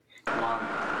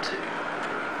2.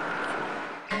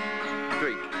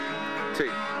 3, 2,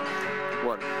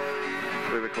 1.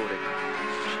 We're recording.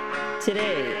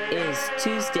 Today is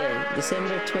Tuesday,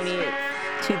 December 28th,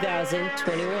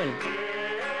 2021.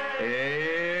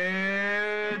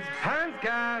 It's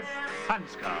Pantscast.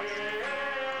 Pantscast.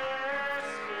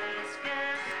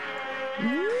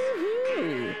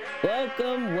 Woohoo!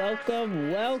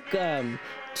 Welcome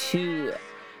to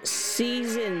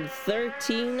season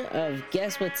 13 of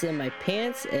Guess What's in My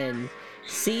Pants and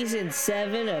season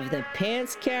 7 of the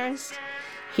Pantscast.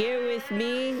 Here with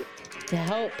me to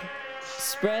help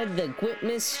spread the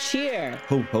Gwitmas cheer.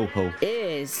 Ho ho ho.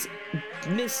 Is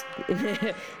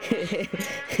Mr.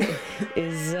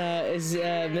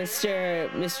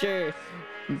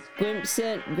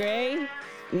 Gwimpsent Gray.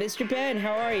 Mr. Ben,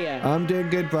 how are you? I'm doing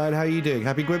good, Brian. How are you doing?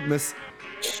 Happy Gwipmas.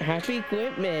 Happy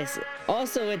Gwipmas.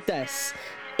 Also with us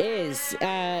is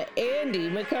Andy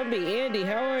McCumbee. Andy,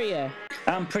 how are you?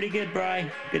 I'm pretty good, Bri.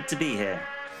 Good to be here.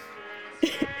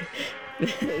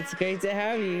 It's great to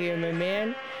have you here, my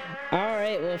man. All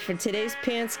right, well, for today's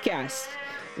Pantscast,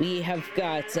 we have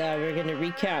got, we're going to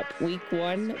recap week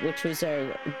 1, which was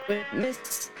our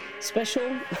Gwipmas special.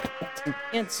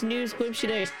 Pants news,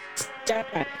 Gwiptionary.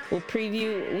 We'll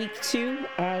preview week 2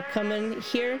 coming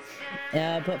here.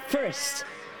 But first,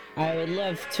 I would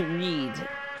love to read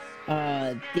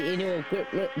the annual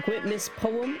Gwipmas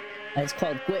poem. It's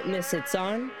called Gwipmas It's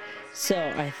On. So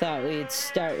I thought we'd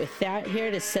start with that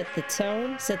here to set the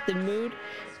tone, set the mood.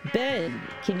 Ben,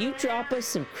 can you drop us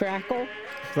some crackle?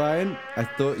 Brian, I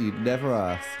thought you'd never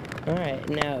ask. All right,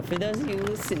 now for those of you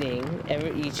listening,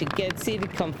 you should get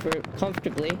seated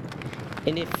comfortably.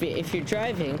 And if you're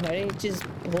driving, why don't you just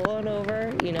pull on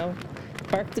over,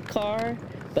 park the car,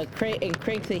 but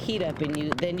crank the heat up,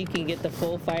 and then you can get the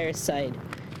full fireside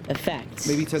effect.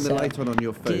 Maybe turn the light on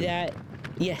your phone. Do that.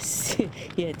 Yes.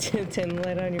 Yeah, turn the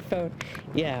light on your phone.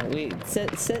 Yeah, we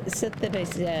set the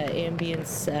nice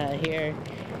ambience here.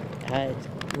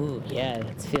 Ooh, yeah,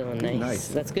 that's feeling nice. Nice.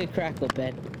 That's good crackle,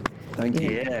 Ben. Thank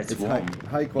you. Yeah, it's high, warm.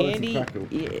 high quality Andy, crackle.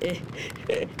 Yeah.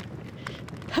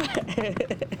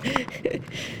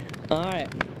 All right.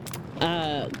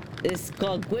 It's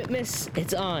called Gwipmas.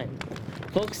 It's on.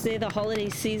 Folks say the holiday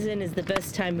season is the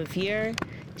best time of year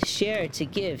to share, to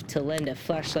give, to lend a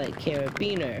flashlight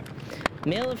carabiner.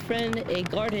 Mail a friend a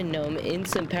garden gnome in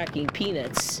some packing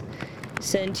peanuts.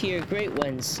 Send to your great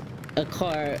ones a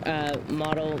car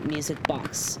model music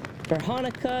box. For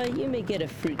Hanukkah, you may get a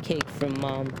fruitcake from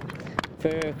Mom.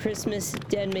 For Christmas,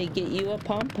 Dad may get you a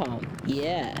pom-pom.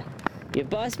 Yeah. Your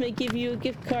boss may give you a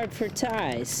gift card for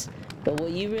ties. But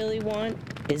what you really want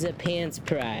is a pants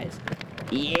prize.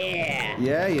 Yeah.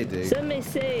 Yeah, you do. Some may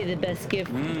say the best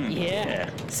gift. Yeah.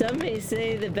 Some may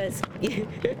say the best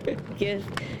gift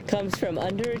comes from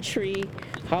under a tree.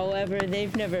 However,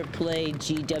 they've never played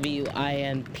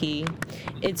GWIMP.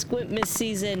 It's Gwipmas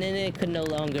season and it could no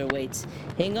longer wait.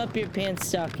 Hang up your pants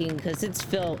stocking because it's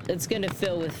gonna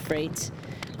fill with freight.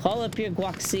 Call up your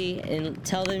guaxi and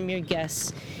tell them your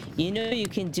guess. You know you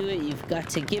can do it, you've got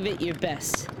to give it your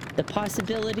best. The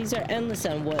possibilities are endless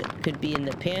on what could be in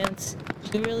the pants.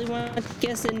 Do you really want to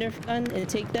guess a Nerf gun and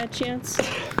take that chance?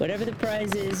 Whatever the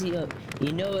prize is, you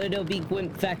know it'll be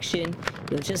Gwimpfaction.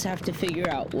 You'll just have to figure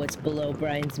out what's below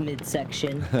Brian's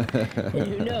midsection. And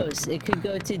who knows, it could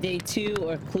go to day 2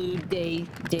 or include day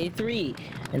 3.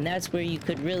 And that's where you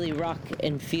could really rock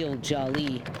and feel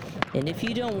jolly. And if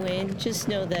you don't win, just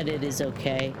know that it is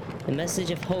okay. The message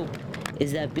of hope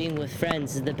is that being with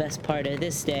friends is the best part of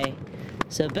this day.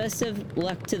 So best of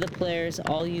luck to the players,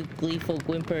 all you gleeful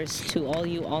Gwimpers, to all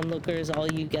you onlookers, all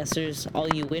you guessers, all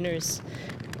you winners.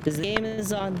 Because the game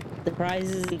is on, the prize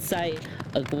is in sight.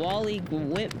 A Gwali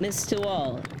Gwipmas to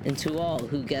all, and to all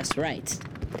who guess right.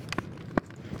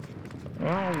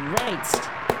 All right.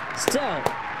 So,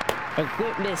 a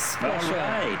Gwipmas special.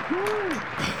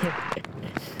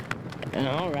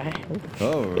 All right.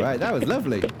 All right, that was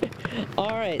lovely. All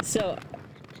right, so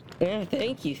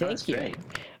thank you. That's great.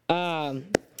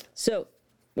 So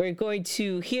we're going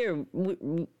to here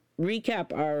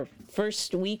recap our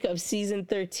first week of season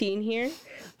 13 here,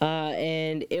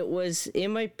 and it was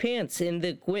in my pants in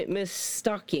the Gwipmas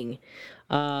stocking.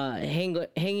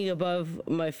 Hanging above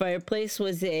my fireplace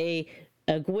was a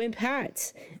Gwimp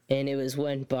hat, and it was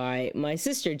won by my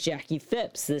sister Jackie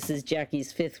Phipps. This is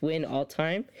Jackie's 5th win all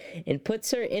time, and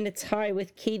puts her in a tie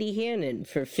with Katie Hannon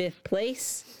for 5th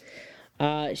place.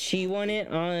 She won it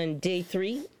on day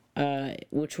 3,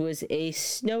 which was a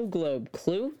snow globe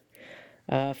clue.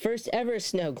 First ever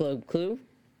snow globe clue.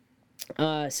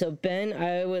 So Ben,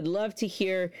 I would love to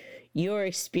hear your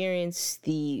experience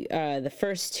the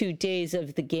first 2 days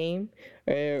of the game.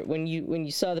 or when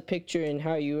you saw the picture and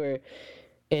how you were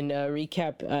in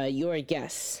recap your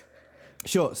guess.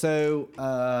 Sure. So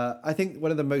I think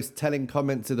one of the most telling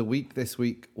comments of the week this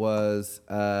week was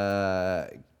Haley,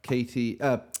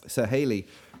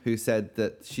 who said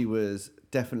that she was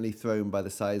definitely thrown by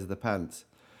the size of the pants.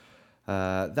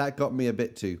 That got me a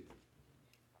bit too.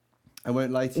 I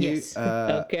won't lie to Yes. you.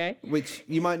 Okay. Which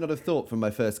you might not have thought from my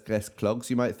first guess,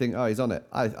 clogs. You might think, oh, he's on it.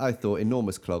 I thought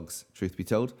enormous clogs, truth be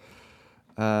told.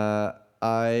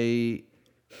 I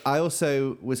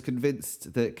also was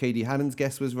convinced that Katie Hannon's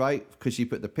guess was right because she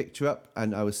put the picture up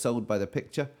and I was sold by the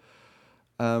picture.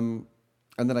 And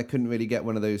then I couldn't really get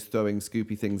one of those throwing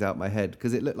scoopy things out my head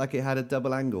because it looked like it had a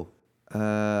double angle.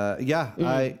 Clue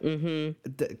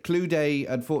Day,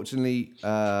 unfortunately,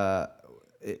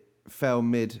 it fell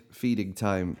mid feeding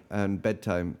time and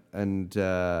bedtime, and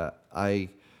I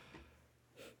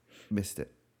missed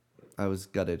it. I was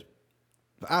gutted.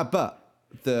 But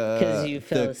Because you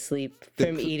fell asleep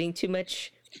from eating too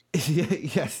much.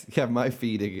 my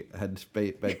feeding and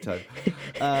bedtime.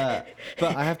 But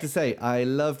I have to say, I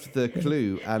loved the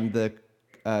clue and the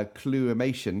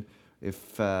clue-imation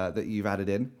that you've added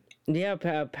in. Yeah,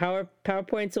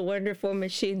 PowerPoint's a wonderful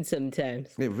machine sometimes.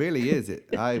 It really is.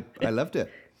 I loved it.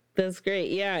 That's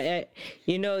great. Yeah,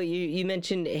 you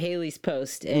mentioned Haley's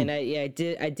post, and I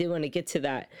did want to get to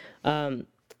that.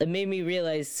 It made me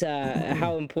realize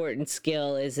how important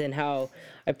scale is, and how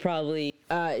I probably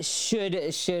should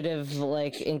have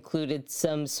like included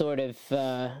some sort of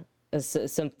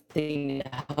something to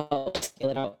help scale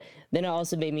it out. Then it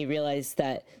also made me realize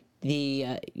that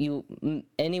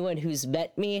anyone who's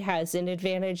met me has an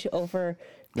advantage over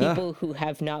people who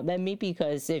have not met me,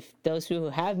 because if those who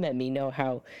have met me know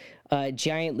how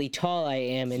giantly tall I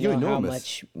am and You're know enormous. how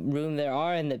much room there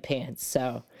are in the pants,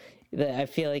 so I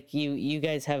feel like you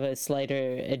guys have a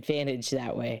slighter advantage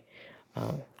that way.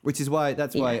 Which is why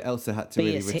Elsa had to But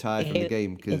really yes, retire from the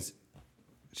game, because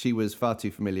she was far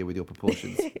too familiar with your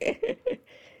proportions.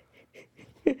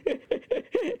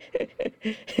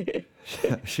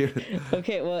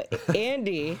 Okay, well,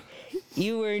 Andy,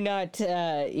 you were not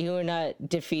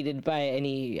defeated by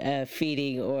any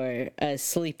feeding or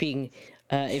sleeping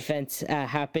events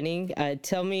happening.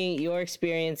 Tell me your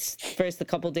experience first, a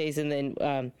couple days, and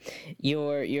then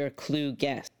your clue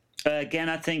guess. Again,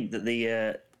 I think that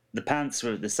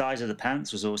the size of the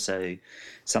pants was also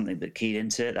something that keyed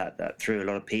into it. That threw a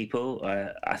lot of people.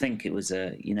 I think it was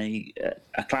a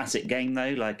classic game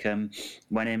though. Like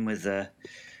went in with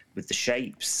the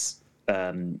shapes,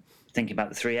 thinking about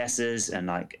the three S's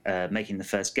and making the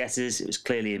first guesses. It was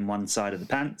clearly in one side of the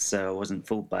pants, so I wasn't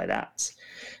fooled by that.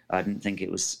 I didn't think it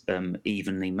was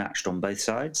evenly matched on both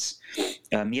sides.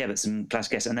 But some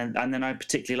classic guesses, and then I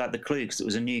particularly liked the clue because it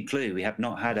was a new clue. We have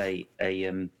not had a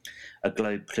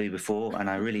globe clue before, and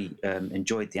I really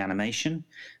enjoyed the animation.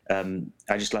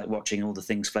 I just like watching all the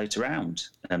things float around,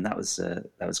 and that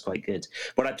was quite good.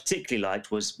 What I particularly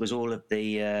liked was all of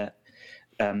the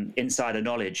insider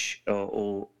knowledge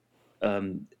or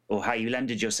how you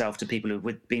lended yourself to people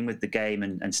who've been with the game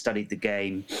and studied the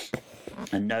game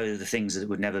and know the things that it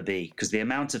would never be, because the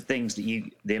amount of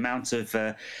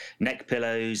neck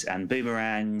pillows and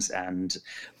boomerangs and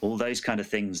all those kind of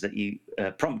things that you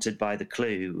prompted by the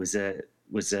clue was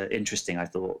interesting, I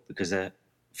thought, because a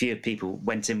few people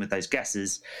went in with those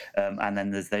guesses, and then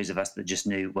there's those of us that just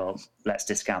knew, well, let's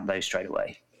discount those straight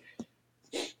away.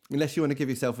 Unless you want to give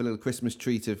yourself a little Christmas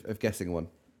treat of guessing one.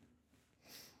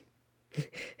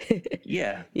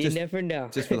 Yeah. You never know.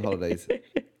 Just for the holidays.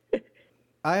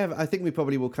 I think we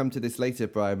probably will come to this later,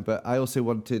 Brian, but I also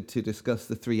wanted to discuss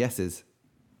the three S's.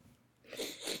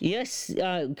 Yes,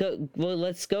 go. Well,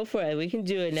 let's go for it. We can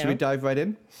do it now. Should we dive right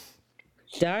in?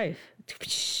 Dive.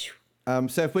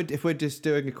 So if we're just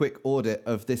doing a quick audit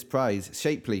of this prize,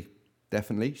 Shapely,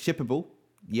 definitely. Shippable,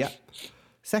 yeah.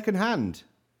 Second hand,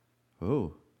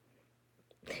 oh.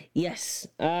 Yes.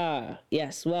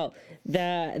 Yes. Well,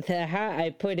 the hat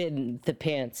I put in the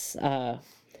pants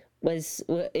is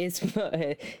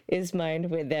mine.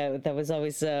 That was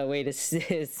always a way to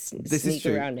sneak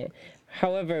around it.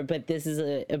 However, but this is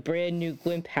a brand new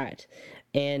GWIMP hat,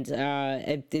 and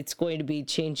it's going to be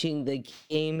changing the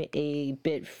game a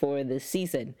bit for the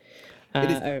season.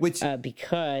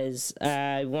 Because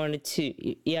I wanted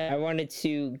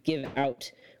to give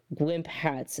out GWIMP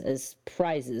hats as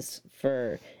prizes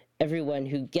for everyone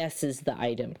who guesses the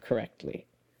item correctly.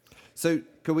 So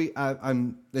can we?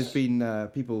 There's been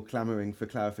people clamoring for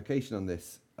clarification on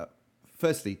this.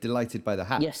 Firstly, delighted by the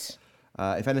hat. Yes.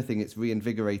 If anything, it's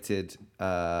reinvigorated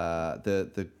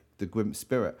the GWIMP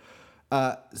spirit.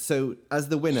 So as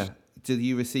the winner, do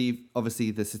you receive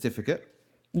obviously the certificate?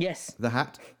 Yes. The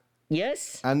hat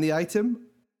Yes. and the item?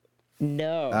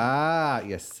 No.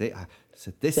 Yes. See,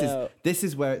 so this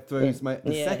is where it throws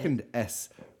the second S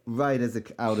right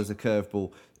out as a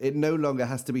curveball. It no longer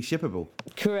has to be shippable.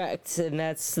 Correct, and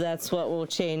that's what will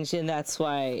change, and that's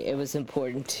why it was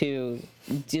important to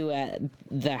do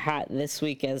the hat this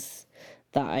week as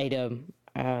the item.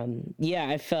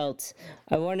 I felt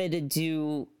I wanted to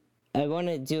do a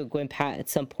Gwimp hat at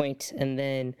some point, and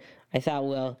then I thought,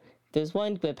 well, there's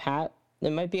one Gwimp hat. There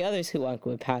might be others who want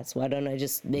Gwimp hats. Why don't I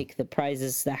just make the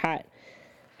prizes the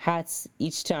hats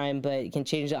each time, but you can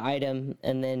change the item,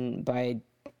 and then by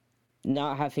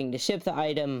not having to ship the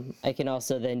item, I can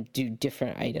also then do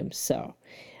different items. So,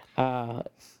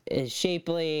 is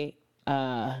Shapely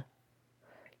not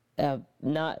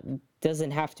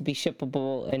doesn't have to be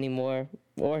shippable anymore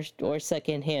or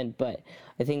secondhand, but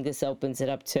I think this opens it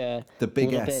up to The big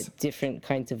a little S. bit different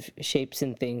kinds of shapes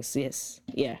and things. Yes,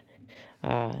 yeah.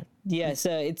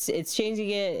 So it's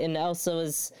changing it, and Elsa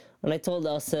was, when I told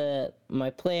Elsa my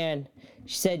plan,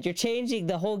 she said, "You're changing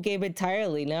the whole game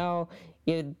entirely now."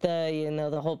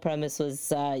 The whole premise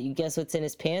was you guess what's in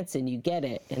his pants and you get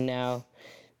it, and now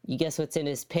you guess what's in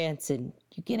his pants and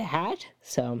you get a hat.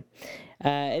 So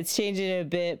it's changing it a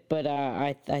bit, but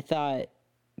I thought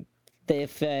that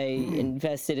if I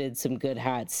invested in some good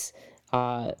hats,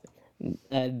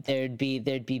 there'd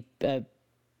be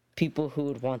people who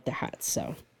would want the hats.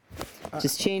 So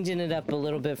just changing it up a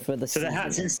little bit for the season. The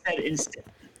hats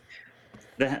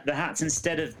the hats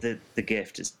instead of the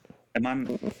gift. Am I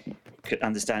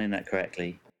understanding that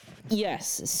correctly?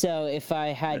 Yes. So if I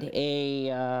had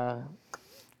a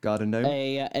Garden gnome?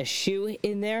 a shoe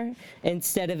in there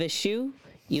instead of a shoe,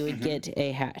 you would get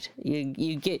a hat.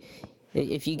 You get,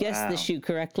 if you guess the shoe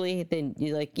correctly, then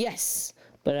you're like, yes,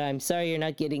 but I'm sorry you're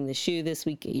not getting the shoe this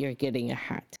week. You're getting a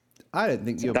hat. I don't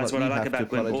think you're. That's what I like about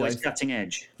Gwimp. Always Always cutting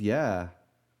edge. Yeah.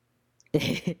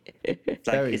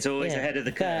 It's always ahead of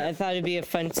the curve. I thought it'd be a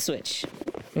fun switch.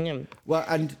 Well,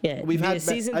 and We've had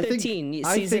season 13,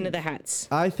 season of the hats.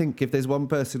 I think if there's one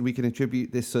person we can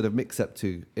attribute this sort of mix-up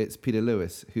to, it's Peter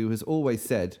Lewis, who has always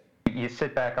said, "You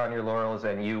sit back on your laurels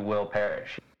and you will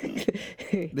perish."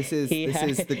 This is the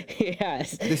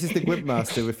Gwimp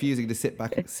Master refusing to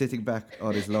sitting back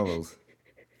on his laurels.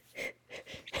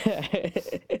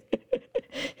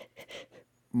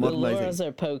 The laurels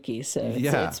are pokey, so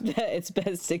it's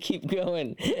best to keep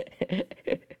going.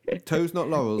 Toes, not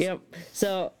laurels. Yep.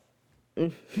 So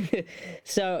I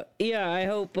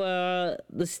hope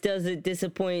this doesn't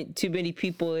disappoint too many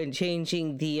people in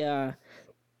changing the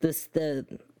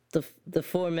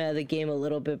format of the game a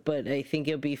little bit, but I think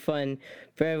it'll be fun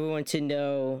for everyone to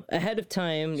know ahead of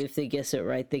time. If they guess it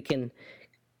right, they can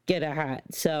get a hat.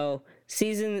 So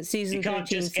season 13, season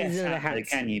of the hats.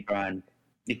 Though, can you, Brian?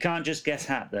 You can't just guess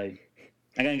hat though.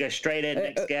 I'm gonna go straight in.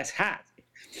 Next guess hat.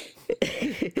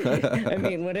 I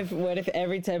mean, what if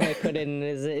every time I put in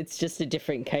it's just a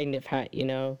different kind of hat? You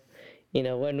know,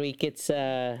 1 week it's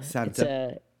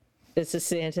Santa. It's a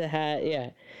Santa hat. Yeah.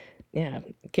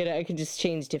 I could just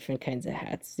change different kinds of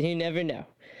hats. You never know.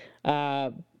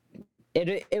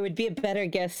 It would be a better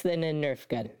guess than a Nerf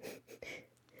gun.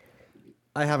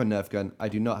 I have a Nerf gun. I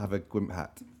do not have a Gwimp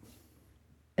hat.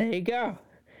 There you go.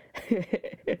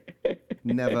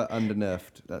 Never under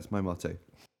nerfed. That's my motto.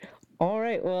 All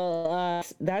right. Well,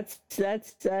 that's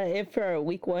it for our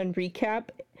week 1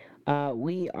 recap.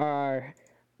 We are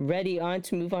ready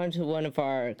to move on to one of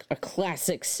our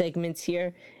classic segments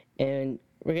here, and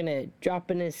we're gonna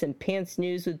drop into some pants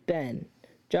news with Ben.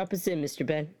 Drop us in, Mr.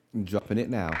 Ben. I'm dropping it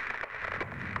now.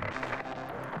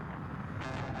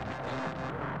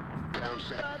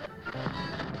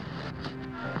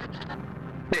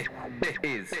 This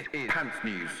is Pants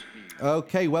News.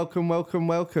 Okay, welcome.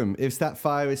 If that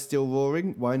fire is still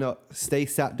roaring, why not stay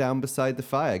sat down beside the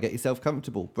fire? Get yourself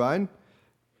comfortable. Brian,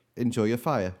 enjoy your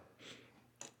fire.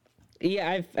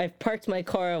 Yeah, I've parked my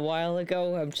car a while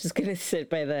ago. I'm just gonna sit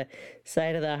by the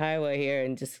side of the highway here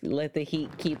and just let the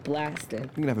heat keep blasting. I'm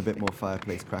gonna have a bit more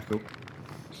fireplace crackle.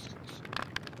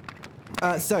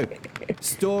 So,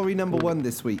 story number 1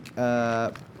 this week.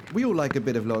 We all like a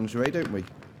bit of lingerie, don't we?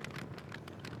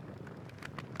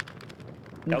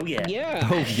 Oh yeah. Yeah.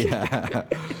 Oh yeah.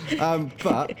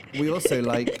 But we also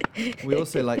like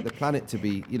the planet to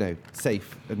be,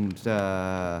 safe and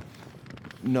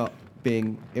not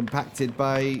being impacted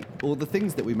by all the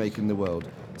things that we make in the world.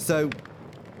 So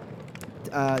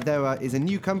there is a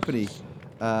new company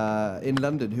in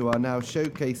London who are now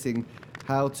showcasing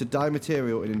how to dye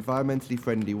material in an environmentally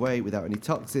friendly way without any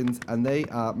toxins, and they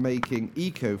are making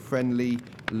eco-friendly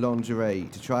lingerie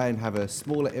to try and have a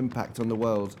smaller impact on the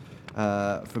world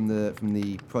from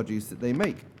the produce that they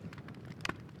make.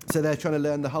 So they're trying to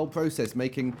learn the whole process,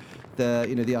 making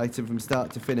the item from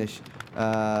start to finish.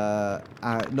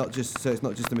 Not just it's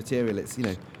not just the material; it's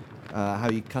how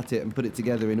you cut it and put it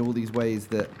together in all these ways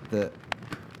that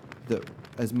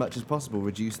as much as possible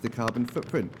reduce the carbon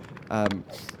footprint.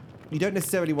 You don't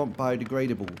necessarily want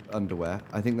biodegradable underwear.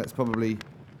 I think that's probably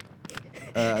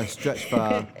a stretch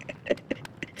far.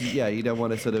 Yeah, you don't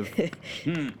want to sort of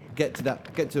get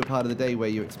to a part of the day where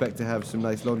you expect to have some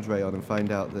nice lingerie on and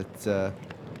find out that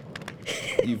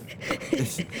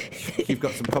you've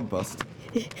got some compost.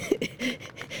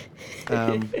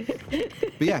 But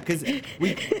yeah, because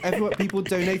people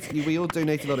donate. We all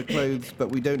donate a lot of clothes, but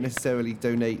we don't necessarily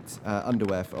donate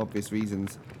underwear for obvious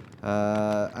reasons.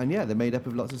 And yeah, they're made up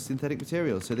of lots of synthetic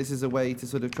materials. So this is a way to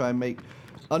sort of try and make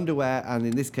underwear, and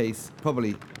in this case,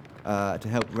 probably to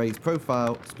help raise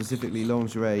profile, specifically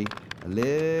lingerie, a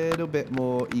little bit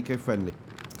more eco-friendly.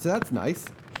 So that's nice.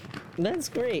 That's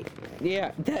great.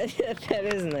 Yeah,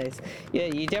 that is nice. Yeah,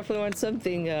 you definitely want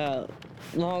something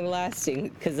long-lasting,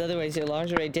 because otherwise your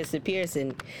lingerie disappears,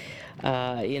 and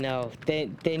then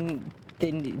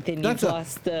you've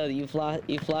lost the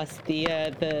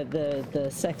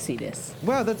sexiness.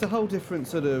 Wow, that's a whole different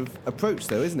sort of approach,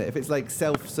 though, isn't it? If it's like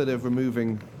self sort of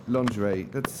removing lingerie,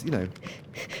 that's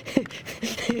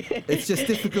it's just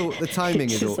difficult. The timing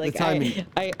is all. Like, the timing.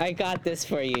 I got this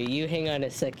for you. You hang on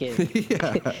a second.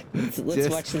 Yeah. Let's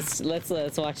watch this.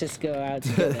 Let's watch this go out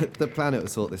together. The planet will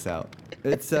sort this out.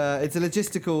 It's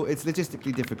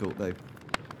logistically difficult though.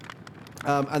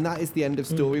 And that is the end of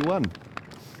story one.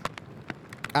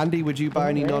 Andy, would you buy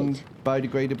any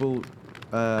non-biodegradable,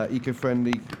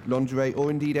 eco-friendly lingerie, or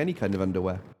indeed any kind of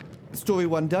underwear? Story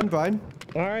one done, Brian.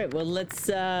 All right. Well, let's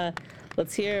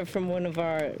hear from one of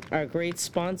our great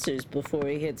sponsors before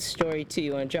we hit story two.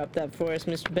 You want to drop that for us,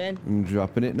 Mr. Ben? I'm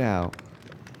dropping it now.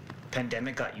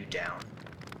 Pandemic got you down,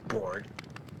 bored,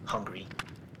 hungry.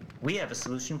 We have a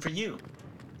solution for you.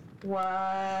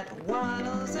 What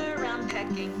waddles around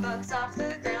pecking bugs off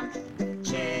the ground?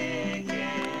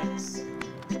 Chickens.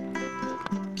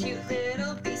 Cute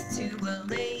little beasts who will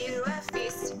lay you a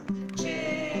feast.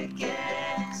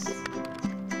 Chickens.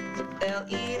 They'll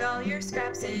eat all your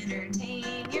scraps,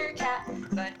 entertain your cat,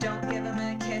 but don't give them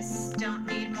a kiss, don't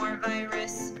need more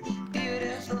virus.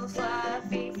 Beautiful,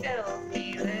 fluffy,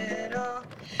 filthy little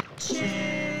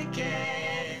chickens.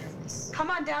 Come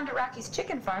on down to Rocky's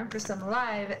Chicken Farm for some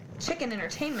live chicken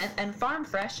entertainment and farm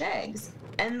fresh eggs.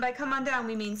 And by come on down,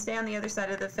 we mean stay on the other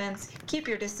side of the fence, keep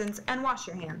your distance, and wash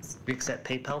your hands. We accept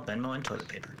PayPal, Venmo, and toilet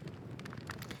paper.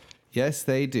 Yes,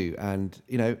 they do. And,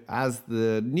 as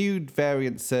the nude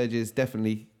variant surges,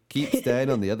 definitely keep staying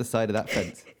on the other side of that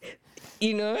fence.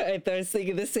 I was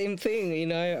thinking the same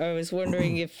thing. I was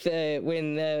wondering if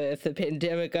if the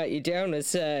pandemic got you down,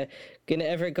 was gonna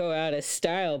ever go out of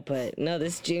style. But no,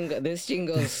 this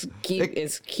jingle's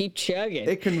keep chugging.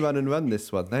 It can run and run,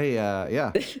 this one.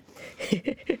 Yeah.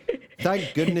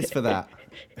 Thank goodness for that.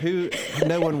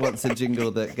 No one wants a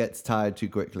jingle that gets tired too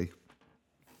quickly.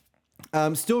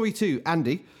 Story two,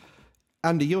 Andy.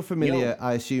 Andy, you're familiar,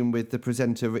 I assume, with the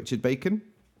presenter Richard Bacon.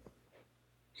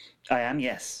 I am,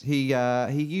 yes. He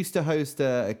used to host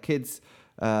a kids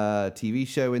TV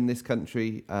show in this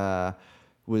country.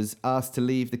 Was asked to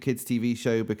leave the kids TV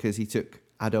show because he took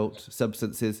adult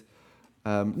substances.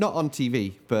 Not on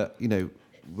TV, but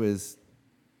was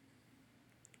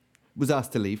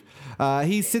asked to leave.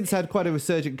 He's since had quite a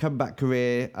resurgent comeback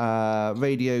career,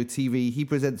 radio, TV. He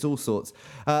presents all sorts.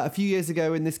 A few years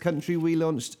ago in this country, we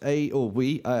launched I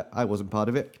wasn't part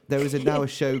of it. There is now a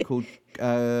show called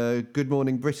Good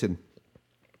Morning Britain.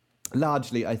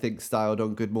 Largely, I think, styled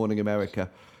on Good Morning America,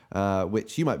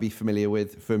 which you might be familiar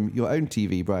with from your own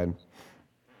TV, Brian.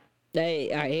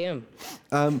 I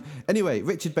am. Anyway,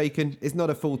 Richard Bacon is not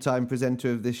a full-time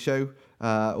presenter of this show,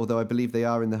 although I believe they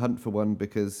are in the hunt for one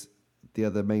because the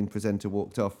other main presenter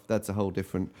walked off. That's a whole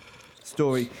different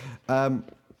story.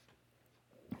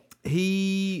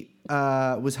 He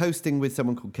was hosting with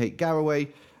someone called Kate Garraway,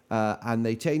 and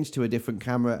they changed to a different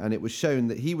camera, and it was shown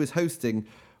that he was hosting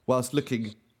whilst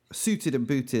looking suited and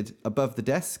booted above the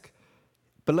desk.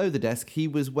 Below the desk, he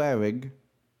was wearing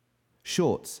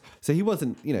shorts. So he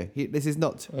wasn't, this is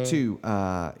not too,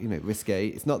 risque.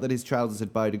 It's not that his trousers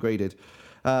had biodegraded,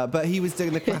 but he was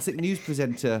doing the classic news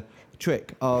presenter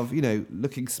trick of,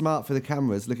 looking smart for the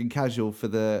cameras, looking casual for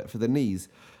the knees.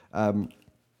 And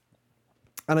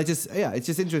it's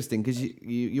just interesting because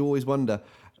you always wonder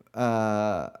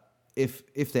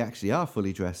if they actually are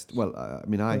fully dressed. Well,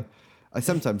 I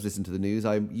sometimes listen to the news.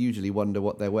 I usually wonder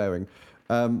what they're wearing.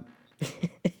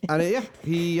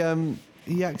 He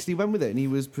he actually went with it, and he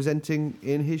was presenting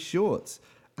in his shorts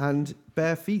and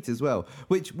bare feet as well,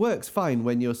 which works fine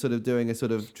when you're sort of doing a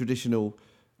sort of traditional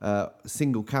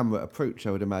single camera approach,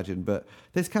 I would imagine. But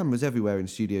there's cameras everywhere in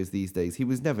studios these days. He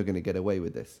was never going to get away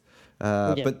with this.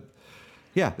 But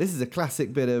yeah, this is a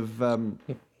classic bit of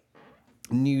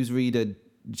newsreader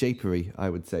japery, I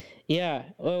would say. Yeah.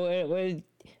 Well,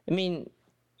 I mean,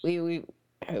 we've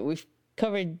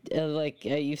covered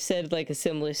you've said like a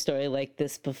similar story like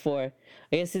this before.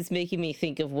 I guess it's making me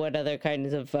think of what other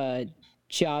kinds of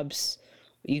jobs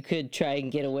you could try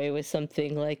and get away with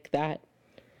something like that.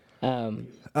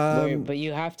 But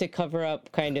you have to cover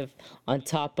up kind of on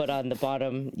top, but on the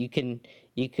bottom you can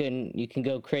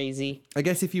go crazy. I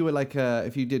guess if you were like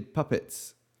if you did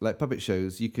puppets, like puppet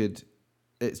shows, you could.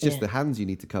 It's just the hands you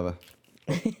need to cover.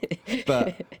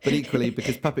 but equally,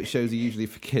 because puppet shows are usually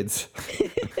for kids,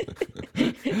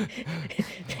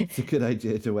 it's a good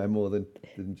idea to wear more than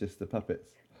just the puppets.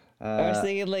 I was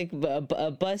thinking like a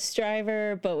bus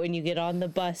driver, but when you get on the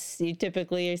bus, you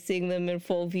typically are seeing them in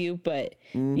full view. But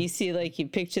you see, like, you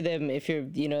picture them if you're,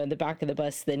 in the back of the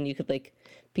bus, then you could like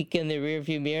peek in the rear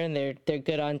view mirror and they're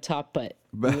good on top, but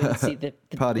you wouldn't see the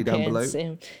party down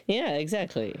below. Yeah,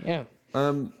 exactly. Yeah.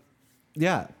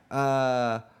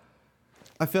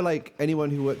 I feel like anyone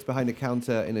who works behind a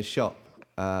counter in a shop,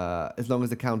 as long as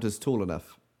the counter's tall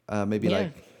enough, maybe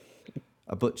like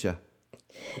a butcher.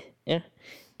 Yeah.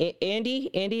 Andy,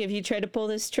 have you tried to pull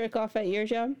this trick off at your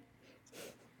job?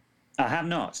 I have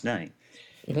not, no.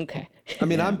 Okay. I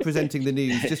mean, I'm presenting the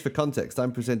news, just for context,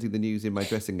 I'm presenting the news in my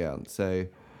dressing gown, so...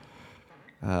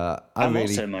 I'm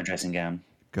also in my dressing gown.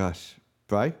 Gosh.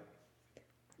 Bri?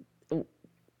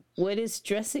 What is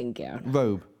dressing gown?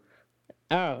 Robe.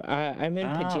 Oh, I'm in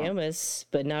pajamas,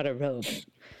 but not a robe.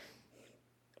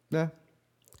 Yeah.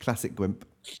 Classic Gwimp.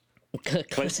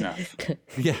 Close enough.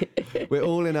 Yeah. We're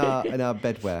all in our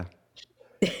bedwear.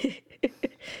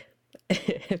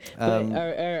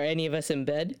 Are any of us in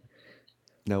bed?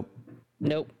 Nope.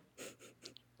 Nope.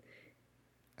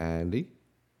 Andy?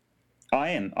 I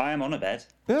am on a bed.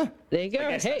 Yeah. There you go.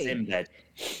 I guess that's in bed,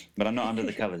 but I'm not under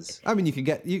the covers. I mean,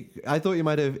 I thought you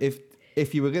might have,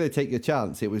 if you were going to take your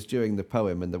chance, it was during the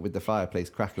poem and with the fireplace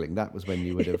crackling. That was when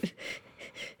you would have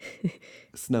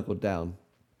snuggled down.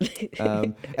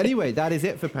 Anyway, that is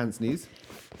it for Pants News.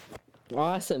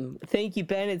 Awesome. Thank you,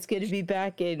 Ben. It's good to be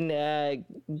back and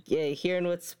hearing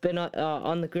what's been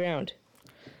on the ground.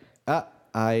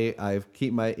 I've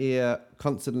keep my ear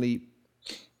constantly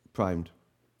primed.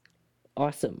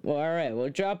 Awesome. Well, all right. Well,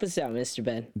 drop us out, Mr.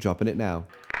 Ben. Dropping it now.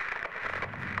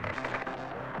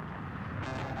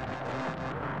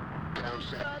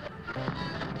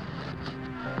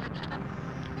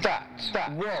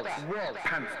 World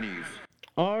Pants News.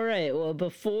 All right. Well,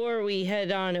 before we head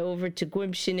on over to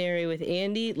Gwimptionary with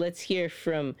Andy, let's hear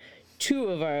from two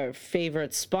of our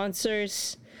favorite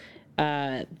sponsors.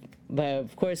 But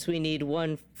of course, we need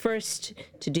one first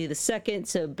to do the second.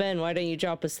 So, Ben, why don't you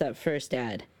drop us that first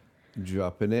ad?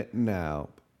 Dropping it now.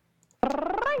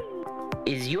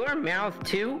 Is your mouth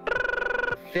too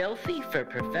filthy for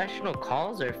professional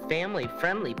calls or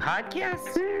family-friendly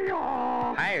podcasts?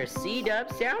 Hire C-Dub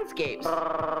Soundscapes,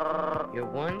 your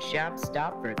one-shop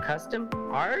stop for custom,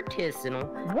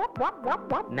 artisanal,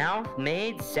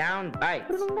 mouth-made sound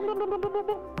bites.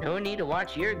 No need to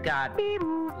watch your god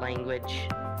language.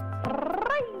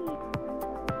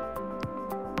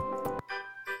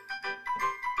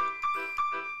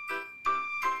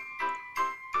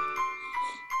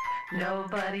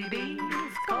 Nobody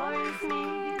beats Corey's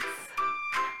Meats.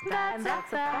 That's a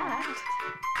fact.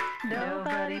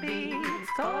 Nobody beats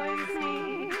Corey's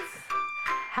Meats.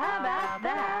 How about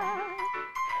that?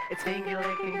 It's finger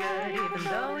licking good, even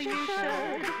though you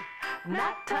should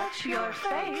not touch your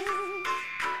face.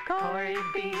 Corey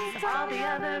beats all the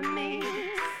other meats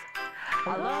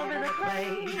all over the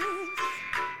place.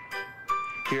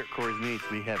 Here at Corey's Meats,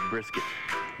 we have brisket,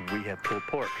 we have pulled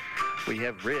pork, we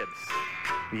have ribs,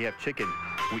 we have chicken,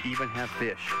 we even have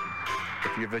fish.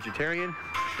 If you're a vegetarian,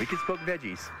 we can smoke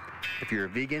veggies. If you're a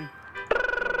vegan,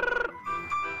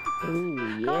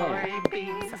 Ooh, yeah. Corey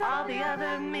beats all the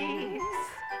other meats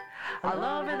all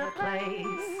over the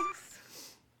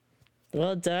place.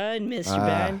 Well done, Mr.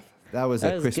 Ben. That was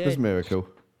a Christmas good. miracle.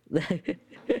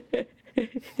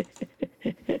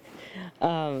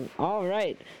 All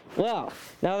right. Well,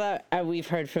 now that we've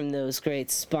heard from those great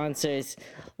sponsors,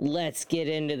 let's get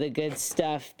into the good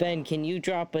stuff. Ben, can you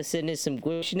drop us into some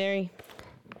Gwimptionary?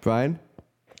 Brian?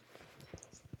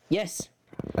 Yes.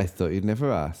 I thought you'd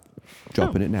never asked.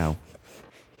 Dropping it now.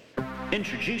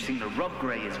 Introducing the Rob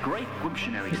Gray is Great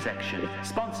Gwimptionary section,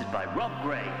 sponsored by Rob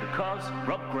Gray, because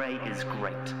Rob Gray is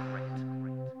great.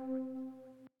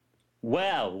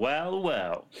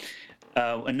 Well.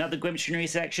 Another Gwimptionary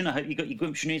section. I hope you got your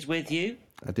Gwimptionaries with you.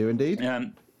 I do indeed.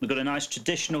 We've got a nice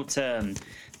traditional term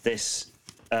this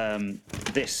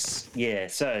year.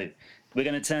 So we're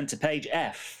going to turn to page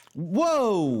F.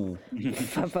 Whoa! And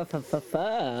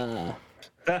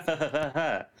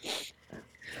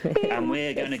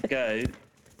we're going to go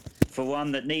for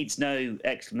one that needs no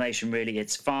explanation, really.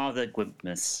 It's Father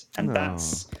Gwimpmas. And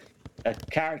that's a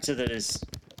character that has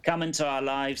come into our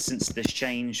lives since this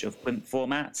change of Gwimp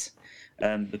format.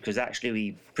 Because actually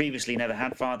we previously never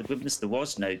had Father Gwimpmas. There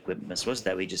was no Gwimpmas, was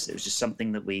there? It was just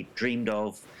something that we dreamed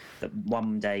of that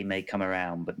one day may come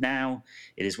around. But now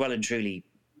it is well and truly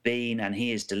been, and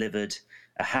he has delivered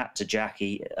a hat to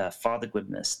Jackie, Father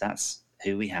Gwimpmas. That's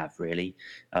who we have, really.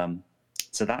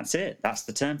 So that's it. That's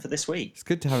the term for this week. It's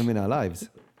good to have him in our lives.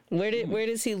 Where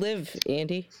does he live,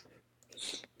 Andy?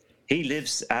 He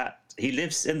lives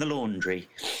in the laundry.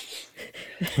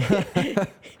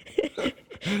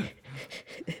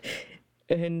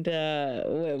 And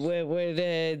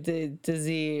where does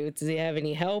he have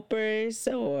any helpers,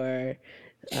 or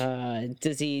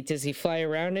does he fly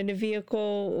around in a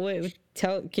vehicle?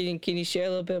 Can you share a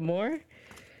little bit more?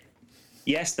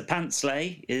 Yes, the pant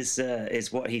sleigh is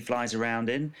what he flies around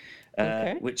in,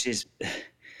 Okay. which is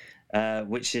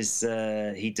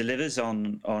he delivers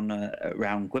on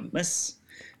around Gwimpmas.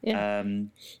 Yeah.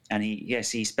 And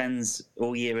he spends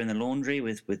all year in the laundry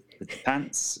with the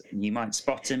pants. And you might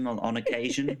spot him on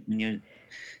occasion. And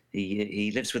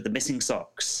he lives with the missing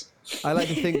socks. I like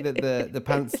to think that the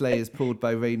pant sleigh is pulled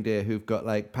by reindeer who've got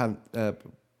like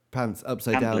pants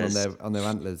upside down on their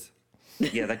antlers.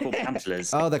 Yeah, they're called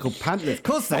pantlers. Oh, they're called pantlers. Of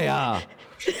course they are.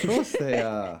 Of course they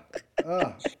are.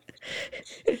 Oh.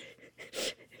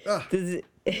 Does it...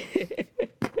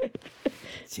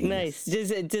 Nice.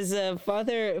 Does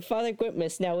Father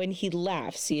Gwimpmas, now when he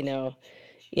laughs, is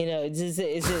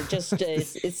it just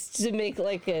it's to make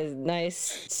like a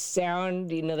nice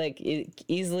sound, like it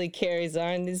easily carries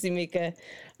on? Does he make a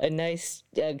nice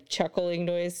chuckling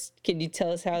noise? Can you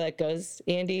tell us how that goes,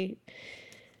 Andy?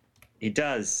 He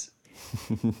does.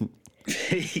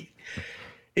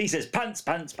 He says pants,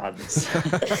 pants, pants.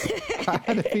 I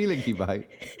had a feeling he might.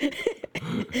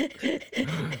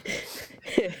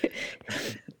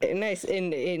 Nice,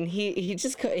 and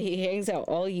he hangs out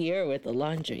all year with the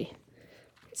laundry.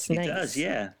 It's nice. He does,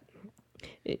 yeah.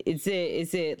 Is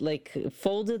it like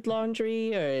folded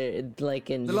laundry, or like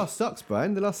in the lost socks,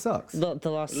 Brian? The lost socks. The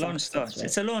lost socks. Right.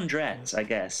 It's a laundrette, I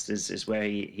guess, is where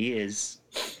he is.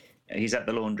 He's at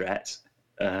the laundrette,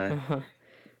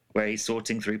 where he's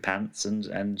sorting through pants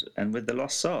and with the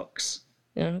lost socks.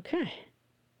 Okay.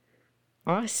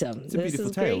 Awesome. It's a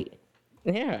beautiful tale. Great.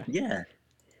 Yeah. Yeah.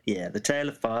 Yeah, the tale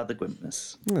of Father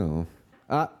Gwimpmas. Oh.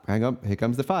 Hang on. Here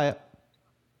comes the fire.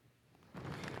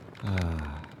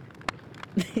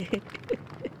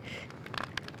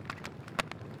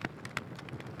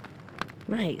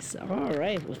 Nice. All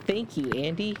right. Well, thank you,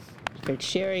 Andy, for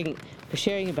sharing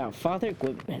about Father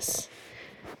Gwimpmas.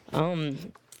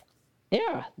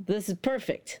 Yeah, this is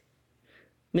perfect.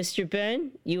 Mr.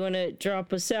 Ben, you want to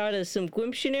drop us out of some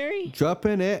Gwimptionary?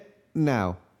 Dropping it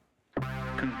now.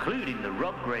 Concluding the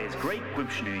Rob Gray's Great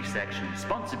Gwimptionary section,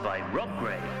 sponsored by Rob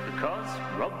Gray, because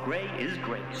Rob Gray is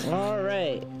great. All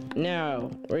right, now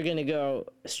we're gonna go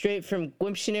straight from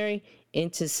Gwimptionary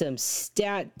into some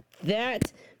stat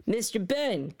that. Mr.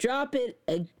 Ben, drop it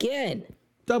again.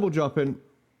 Double dropping.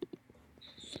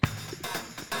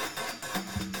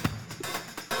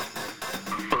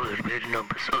 A little bit of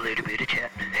numbers, a little bit of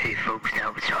chat. Hey folks,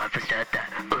 now it's time for stat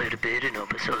that. A little bit of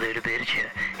numbers, a little bit of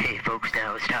chat. Hey folks,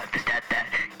 now it's time for stat that.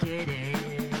 Get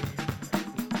it?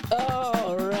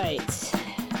 All right.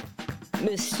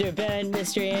 Mr. Ben,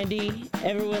 Mr. Andy,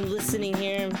 everyone listening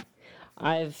here,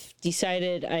 I've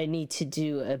decided I need to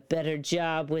do a better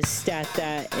job with Stat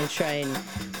That and try and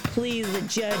please the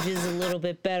judges a little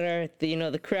bit better.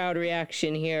 The crowd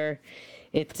reaction here,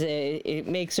 it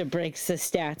makes or breaks the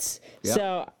stats. Yep.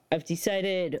 So I've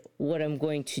decided what I'm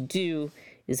going to do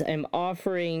is I'm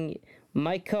offering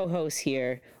my co-host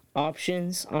here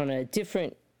options on a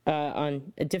different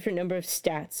number of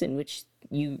stats in which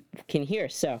you can hear.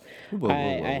 So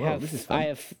I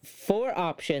have 4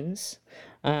 options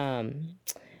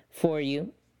for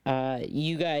you.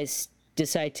 You guys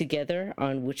decide together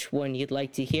on which one you'd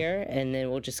like to hear, and then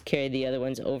we'll just carry the other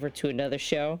ones over to another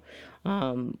show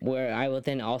where I will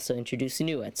then also introduce a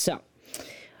new one. So,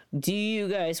 do you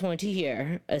guys want to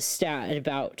hear a stat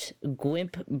about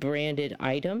Gwimp branded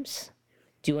items?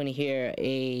 Do you want to hear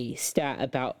a stat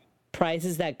about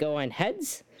prizes that go on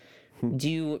heads?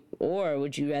 Or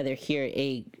would you rather hear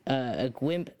a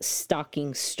Gwimp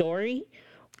stocking story?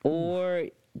 or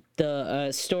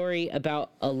the story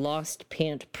about a lost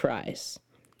pant prize?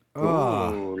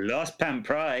 Oh, lost pant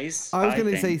prize. I was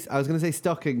gonna say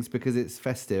stockings because it's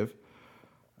festive.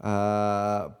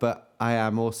 But I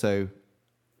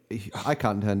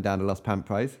can't turn down a lost pant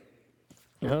prize.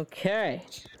 Okay.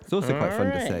 It's also quite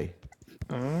fun to say.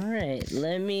 All right.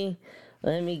 Let me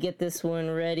get this one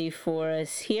ready for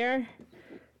us here,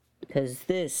 because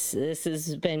this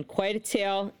has been quite a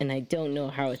tale, and I don't know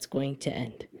how it's going to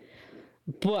end.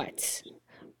 But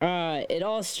it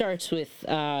all starts with,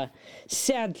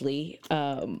 sadly,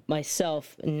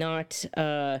 myself not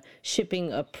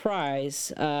shipping a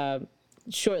prize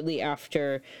shortly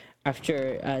after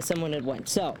someone had won.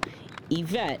 So,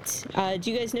 Yvette,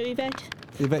 do you guys know Yvette?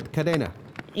 Yvette Cadena.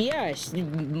 Yeah, she's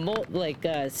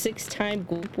six-time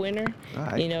Goop winner.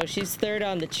 Right. You know, she's third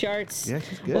on the charts. Yeah,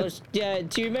 she's good. Well,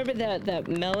 do you remember that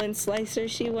melon slicer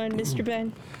she won, Mr.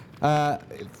 Ben?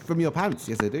 From your pants,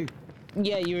 yes I do.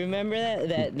 Yeah, you remember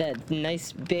that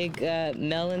nice big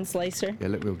melon slicer? Yeah,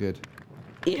 look real good.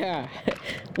 Yeah.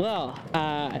 Well,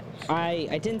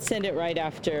 I didn't send it right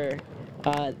after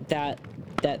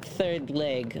that third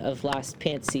leg of last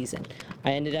pant season.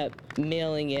 I ended up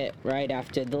mailing it right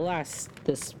after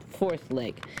this fourth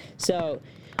leg. So,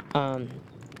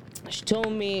 she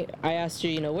told me, I asked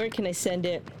her, where can I send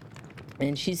it?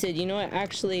 And she said, you know what,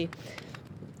 actually,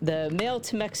 the mail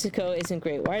to Mexico isn't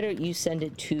great. Why don't you send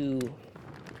it to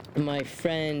my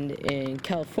friend in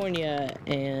California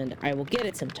and I will get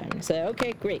it sometime? I said,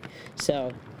 okay, great.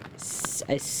 So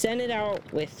I sent it out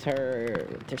with her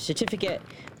certificate,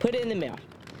 put it in the mail.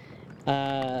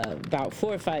 About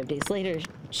 4 or 5 days later,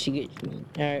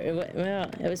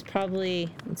 it was probably,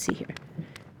 let's see here.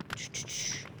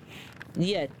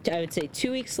 Yeah, I would say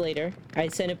 2 weeks later. I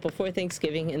sent it before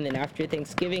Thanksgiving, and then after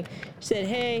Thanksgiving, she said,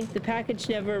 hey, the package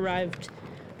never arrived.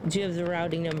 Do you have the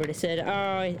routing number? I said,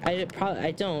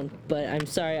 I don't, but I'm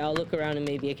sorry, I'll look around and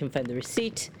maybe I can find the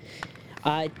receipt.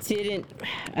 I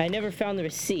never found the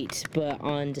receipt, but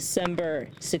on December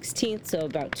 16th, so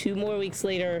about 2 more weeks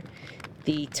later,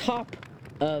 the top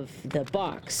of the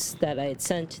box that I had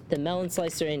sent the melon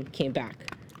slicer in came back.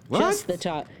 What?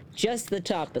 Just the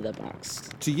top of the box.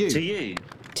 To you? To you?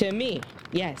 To me,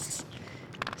 yes.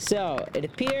 So it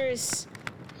appears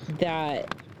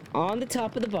that on the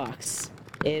top of the box,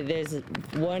 there's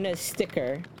a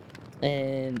sticker,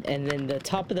 and then the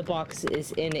top of the box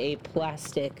is in a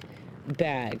plastic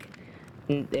bag,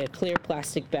 a clear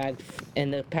plastic bag,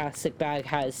 and the plastic bag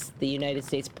has the United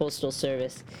States Postal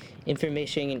Service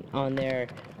information on there,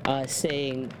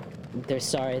 saying they're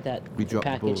sorry that the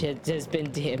package has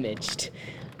been damaged.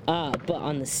 But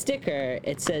on the sticker,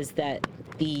 it says that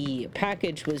the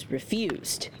package was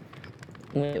refused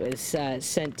when it was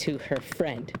sent to her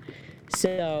friend.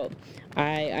 So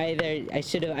I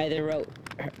should have either wrote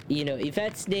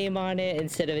Yvette's name on it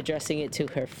instead of addressing it to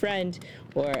her friend,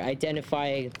 or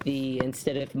identify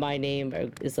instead of my name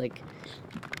is like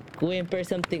Gwimp or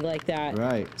something like that.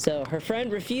 Right. So her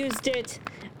friend refused it,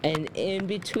 and in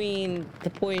between the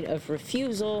point of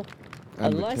refusal,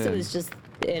 And unless return. it was just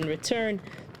in return,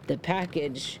 the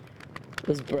package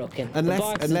was broken. The Unless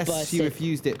box was busted. she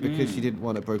refused it because she didn't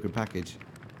want a broken package.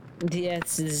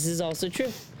 Yes, this is also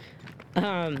true.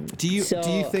 Do you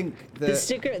think that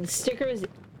the sticker is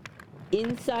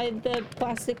inside the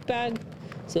plastic bag,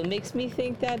 so it makes me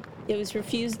think that it was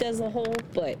refused as a whole,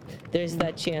 but there's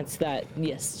that chance that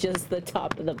yes, just the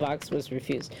top of the box was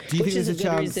refused. Do you which think is there's a good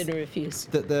chance reason to refuse.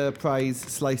 that the prize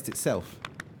sliced itself?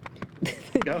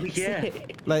 Oh yeah.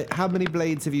 Like, how many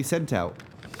blades have you sent out?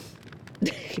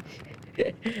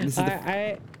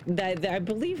 I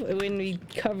believe when we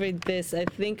covered this, I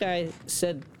think I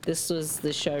said this was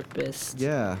the sharpest.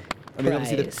 Yeah. I mean,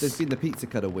 obviously, prize. there's been the pizza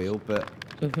cutter wheel, but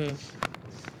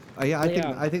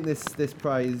I think this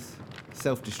prize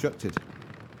self-destructed.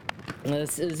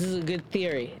 This is a good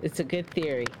theory. It's a good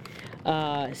theory.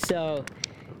 So,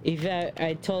 Yvette,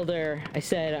 I told her, I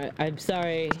said, I'm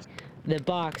sorry, the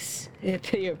box,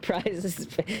 your prize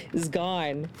is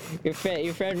gone. Your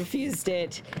friend refused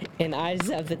it, and I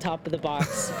just have the top of the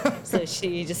box. So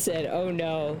she just said, oh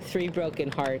no, 3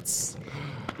 broken hearts.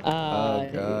 Oh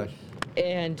gosh.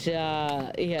 And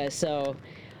yeah, so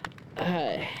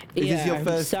Is this your I'm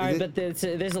first- sorry, is but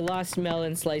it- there's a lost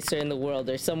melon slicer in the world,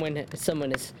 or someone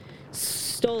has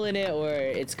stolen it, or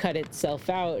it's cut itself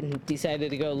out and decided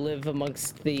to go live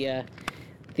amongst the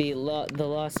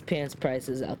lost pants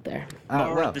prizes out there.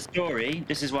 Moral of the story: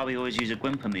 this is why we always use a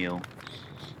Gwimper mule.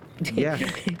 Yeah,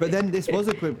 but then this was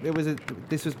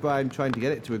this was Brian trying to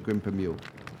get it to a Grimper mule.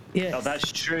 Yes. Oh,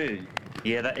 that's true.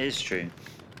 Yeah, that is true.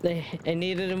 I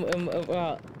needed them.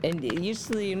 Well, and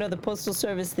usually, you know, the postal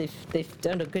service they've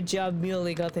done a good job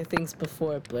muling other things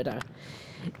before, but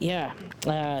yeah.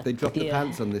 They dropped the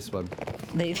pants on this one.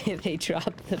 They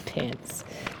dropped the pants.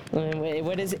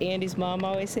 What does Andy's mom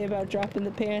always say about dropping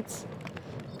the pants?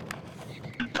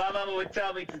 My mama would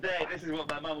tell me today, this is what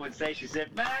my mama would say. She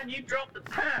said, man, you dropped the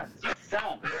pants. You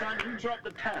son, you dropped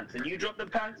the pants. And you dropped the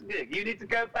pants big. You need to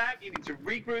go back. You need to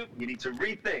regroup. You need to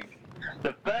rethink.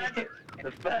 The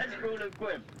first rule of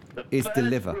GWIMP. Is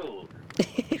deliver. Rule.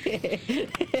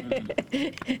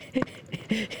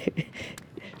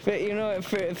 But you know,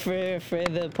 for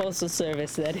the postal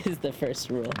service, that is the first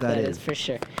rule. That is for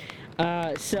sure.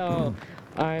 I've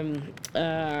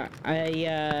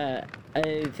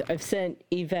sent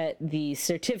Yvette the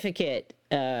certificate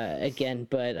again,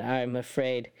 but I'm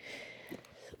afraid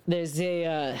there's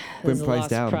a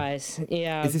lost prize.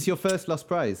 Yeah. Is this your first lost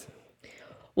prize?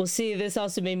 Well, see, this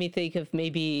also made me think of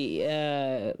maybe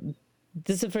this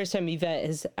is the first time Yvette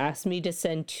has asked me to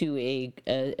send to a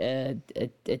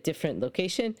different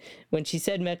location. When she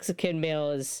said Mexican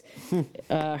mail is,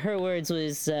 her words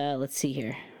was, let's see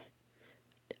here.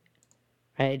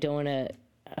 I don't want to.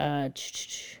 Do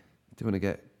you want to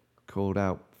get called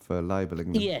out for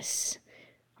libeling them? Yes.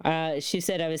 She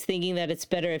said, I was thinking that it's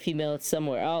better if you mail it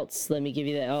somewhere else. Let me give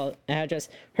you the address.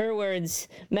 Her words,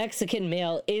 Mexican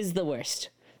mail is the worst.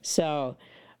 So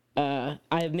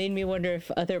I've made me wonder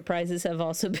if other prizes have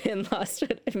also been lost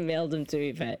when I've mailed them to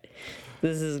Yvette.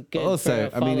 This is good Also,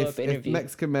 for a follow-up if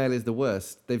Mexican mail is the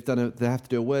worst, they have to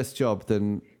do a worse job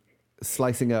than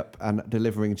slicing up and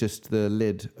delivering just the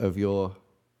lid of your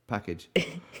package.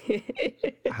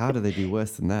 How do they do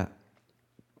worse than that?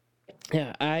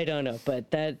 Yeah, I don't know, but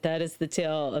that is the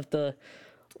tale of the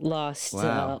lost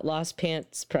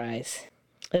pants prize.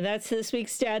 And that's this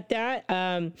week's Stat That.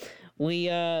 We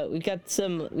got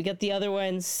the other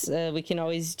ones. We can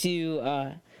always do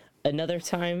another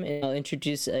time, and I'll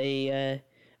introduce a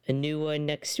new one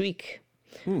next week.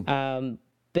 Ben,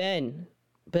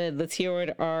 let's hear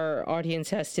what our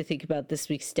audience has to think about this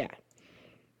week's stat.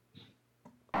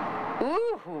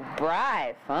 Ooh,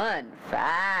 Bri, fun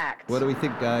fact. What do we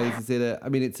think, guys? Is it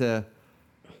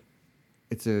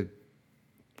it's a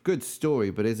good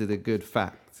story, but is it a good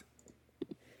fact?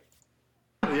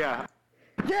 Yeah.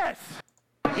 Yes.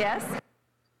 Yes.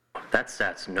 That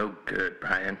stat's no good,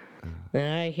 Brian.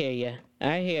 I hear you.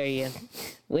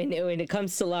 When it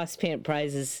comes to lost pant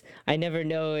prizes, I never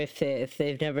know if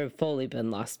they've never fully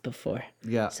been lost before.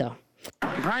 Yeah. So.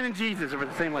 Brian and Jesus are at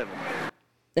the same level.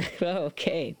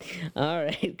 Okay. All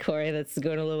right, Corey, that's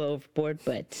going a little overboard,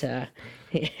 but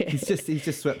he's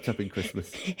just swept up in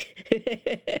Christmas.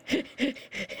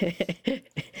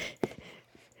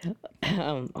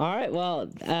 All right, well,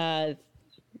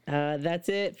 that's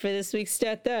it for this week's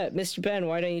Stat That. Mr. Ben,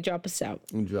 why don't you drop us out?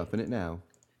 I'm dropping it now.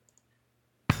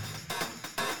 A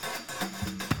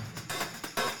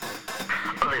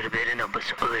little bit of numbers,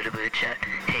 a little bit of chat.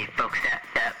 Hey folks,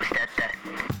 that was that.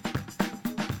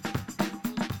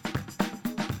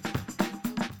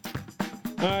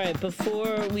 All right,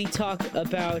 before we talk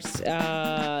about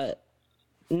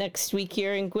next week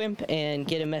here in GWIMP and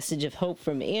get a message of hope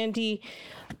from Andy,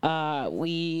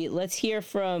 let's hear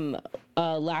from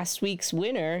last week's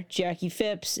winner, Jackie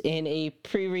Phipps, in a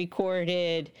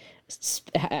pre-recorded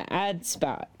ad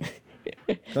spot.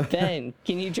 Ben,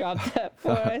 can you drop that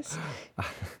for us?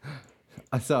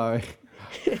 Sorry.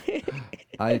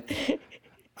 I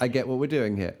get what we're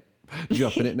doing here.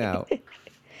 Dropping it now.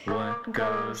 What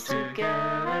goes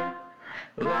together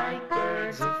like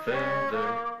birds of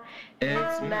feather?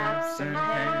 It's maps and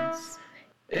hands.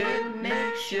 It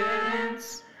makes you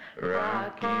dance.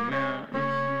 Rocky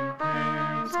Mountain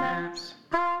Pants Maps.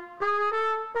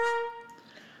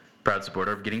 Proud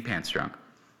supporter of Getting Pants Drunk.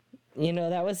 You know,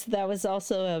 that was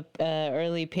also a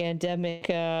early pandemic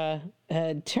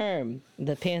term,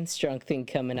 the pants drunk thing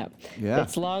coming up. Yeah,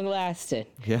 it's long lasting.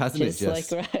 Yeah, hasn't it?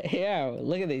 Just like yeah,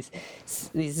 look at these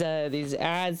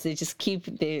ads. They just keep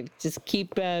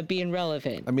being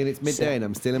relevant. I mean, it's midday and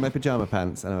I'm still in my pajama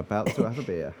pants and I'm about to have a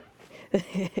beer.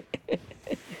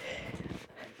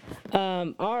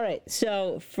 All right,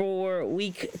 so for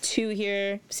week 2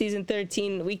 here, season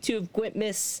 13, week 2 of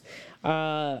Gwentmas,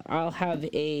 I'll have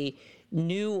a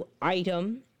new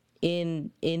item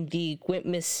in the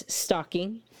Gwentmas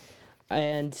stocking,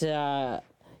 and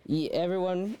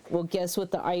everyone will guess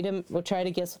what the item. Will try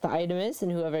to guess what the item is,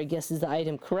 and whoever guesses the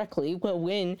item correctly will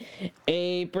win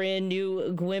a brand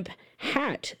new GWIMP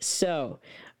hat. So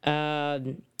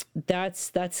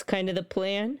that's kind of the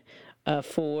plan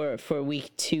for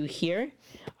week 2 here.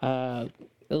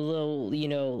 a little,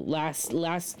 last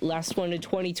one of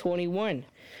 2021.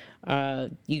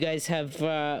 You guys have,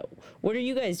 what are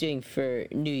you guys doing for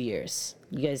New Year's?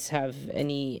 You guys have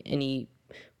any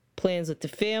plans with the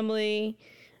family?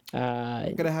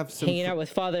 Gonna have some hanging out with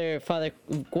Father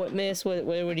Gwitmus.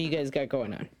 What do you guys got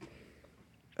going on?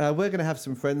 We're gonna have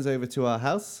some friends over to our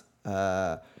house.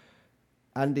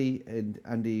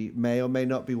 Andy may or may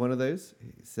not be one of those.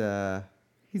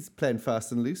 He's playing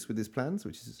fast and loose with his plans,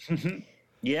 which is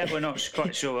Yeah, we're not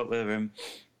quite sure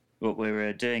what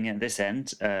we're doing at this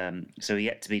end. So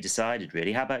yet to be decided,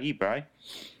 really. How about you, Bri?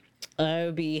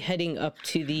 I'll be heading up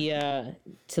to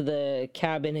the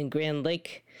cabin in Grand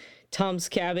Lake, Tom's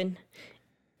cabin,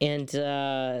 and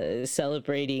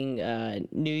celebrating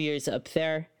New Year's up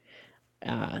there.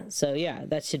 So yeah,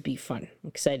 that should be fun. I'm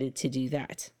excited to do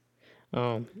that.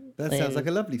 That sounds like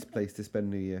a lovely place to spend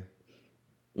New Year.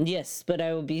 Yes, but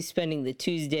I will be spending the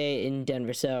Tuesday in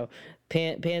Denver. So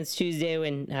Pants Tuesday,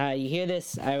 when you hear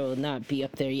this, I will not be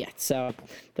up there yet. So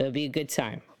it'll be a good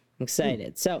time. I'm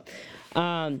excited. So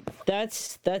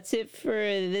that's it for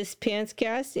this Pants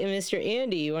Cast. And Mr.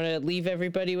 Andy, you want to leave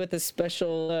everybody with a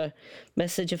special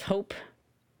message of hope?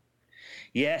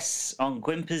 Yes, on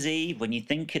Gwimper's Eve, when you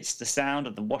think it's the sound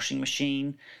of the washing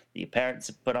machine that your parents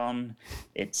have put on,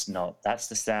 it's not. That's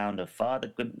the sound of Father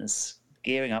Gwimper's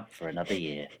gearing up for another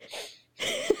year.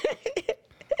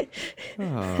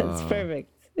 That's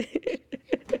perfect.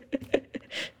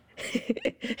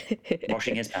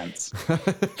 Washing his pants.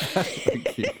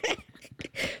 Thank you.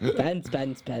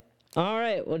 Pants. All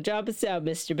right, well, drop us out,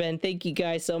 Mr. Ben. Thank you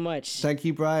guys so much. Thank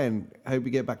you, Brian. Hope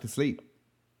you get back to sleep.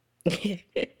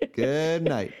 Good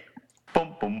night.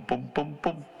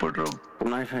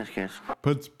 Nice, guys.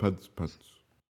 Pants.